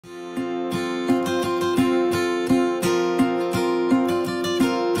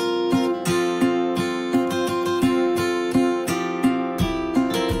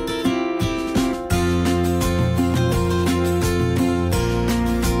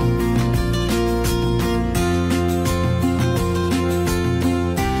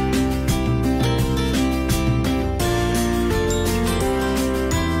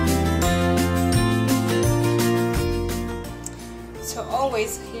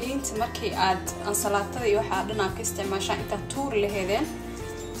liinta markii aad ansalaatada iyo waxa dhan aad ka isticmaashaan inta tuur laheedeen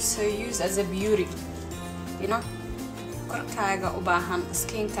so use as a beauty you know korkaaga u baahan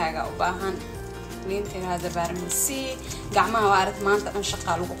skinkaaga u baahan liinta hada vitamin C gacmaha waa arag maanta dhan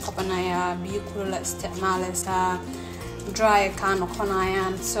shaqo lagu qabanayaa biyo kulul isticmaalaysaa dry ka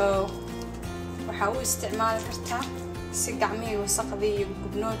noqonayaan so waxa uu isticmaali kartaa si gacmihii wasaqdii iyo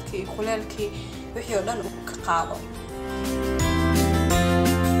gubnoodkii iyo kuleelkii wixii oo dhan uu ka qaado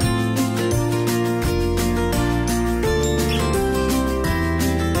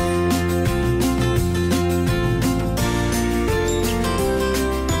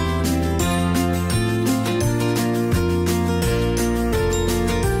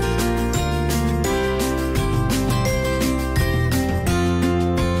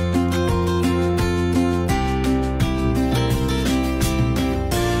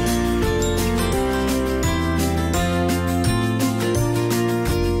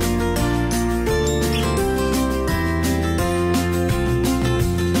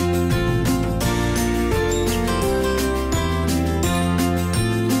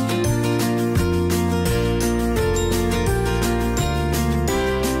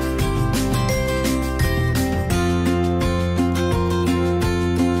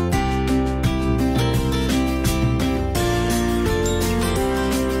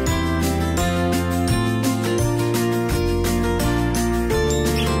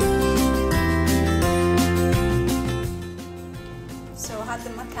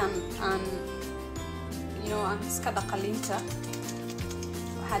iska dhaqalinta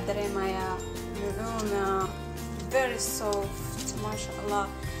waxa dareemayaa nuuna very soft ma sha Allah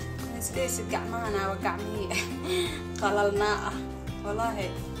isdaysid gacmahana waa gacmihi qalalna ah wallahi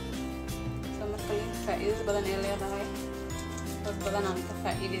so marka liin faa'iido badan ay leedahay dad badan aan ka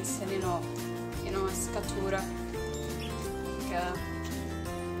faa'iideysanino iska tuura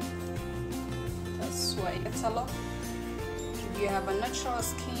that's why it's a lot. If you have a natural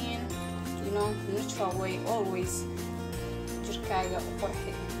skin, natural way always jirkaaga u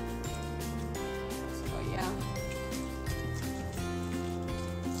qurxi. So yeah.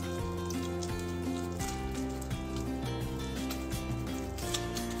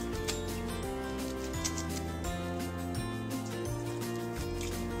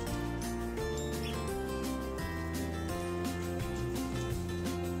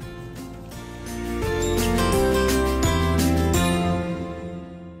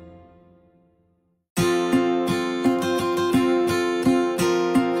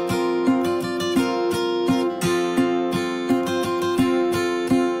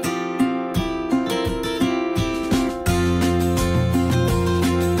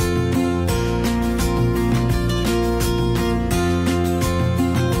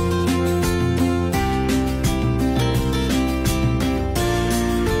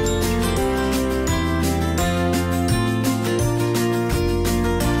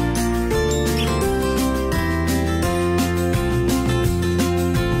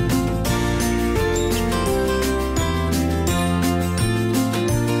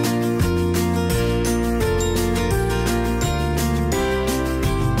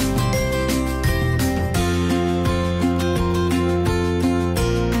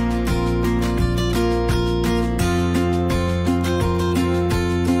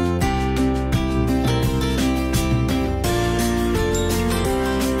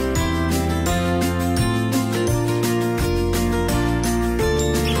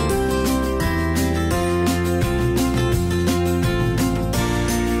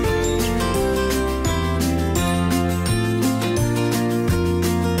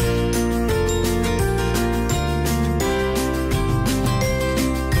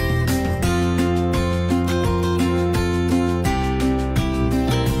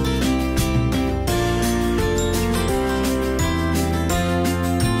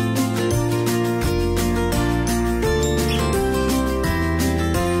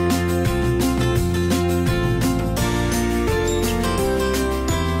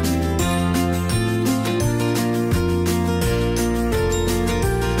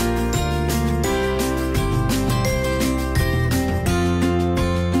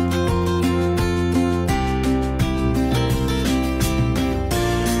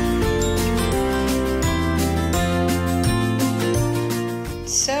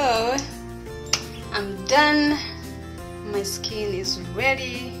 Done. My skin is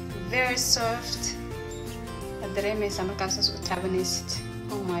ready, very soft. Oh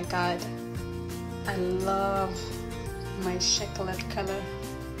my god, I love my chocolate color.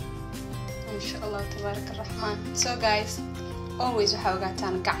 Inshallah tabarak ar-Rahman. So guys, always waxaa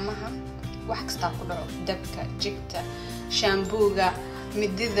ogaataan gacmaha wax kasta ku dhaco dabka jigta shampooga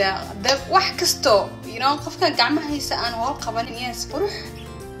midida dab wax kasto you know qofka gacmahaysa aan hool qabanin yes qurux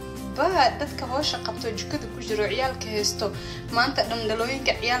ba dadka hoosha qabto jikada ku jiro ciyaalka heesto maanta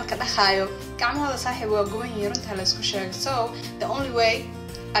dhamdalooyinka ciyaalka dhaxaayo gacmahooda saaxiib waa goban yihiin runta la isku sheegay so the only way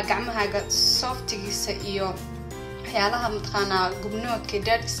gacmahaga softigiisa iyo waxyaalaha matqaana gubnoodka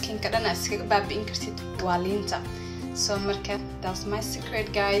dead skin ka dhan iskaga baabi'in kartid waa liinta so marka that's my secret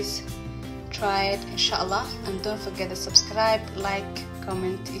guys try it inshallah and don't forget to subscribe like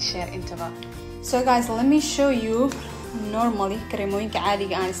comment and share intaba so guys let me show you normally kareemooyinka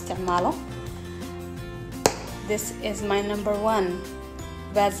caadiga aan isticmaalo this is my number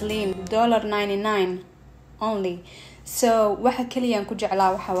 1 Vaseline $99 only so waxa kaliya aan ku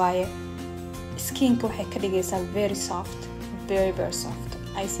jeclaa waxa waaye skinka waxay ka dhigaysaa very soft very soft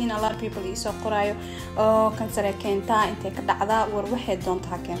I seen a lot of people isoo qoraayo oo kansare keentaa intay ka dhacdaa war waxay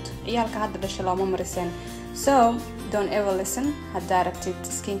doontaa keento ciyaalka hadda dhashay looma marisan so don't ever listen haddaa rabtid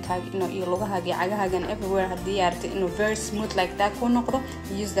skinkaaga inuu iyo lugahaaga iyo cagahaaga everywhere haddii yaa rabtid inuu very smooth like that ku noqdo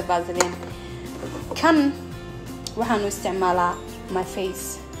use the Vaseline kan waxaan u isticmaalaa my face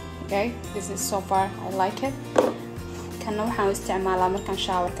okay this is so far I like it kana waxaan u isticmaalaa markaan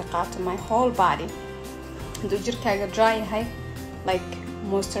showerka qaato my whole body hadduu jirkaaga dry yahay like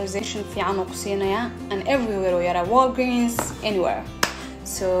moisturization fiican oo ku siinaya and everywhere oo yara Walgreens anywhere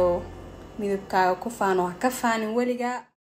so midabkaaga ku faano ha ka faanin weligaa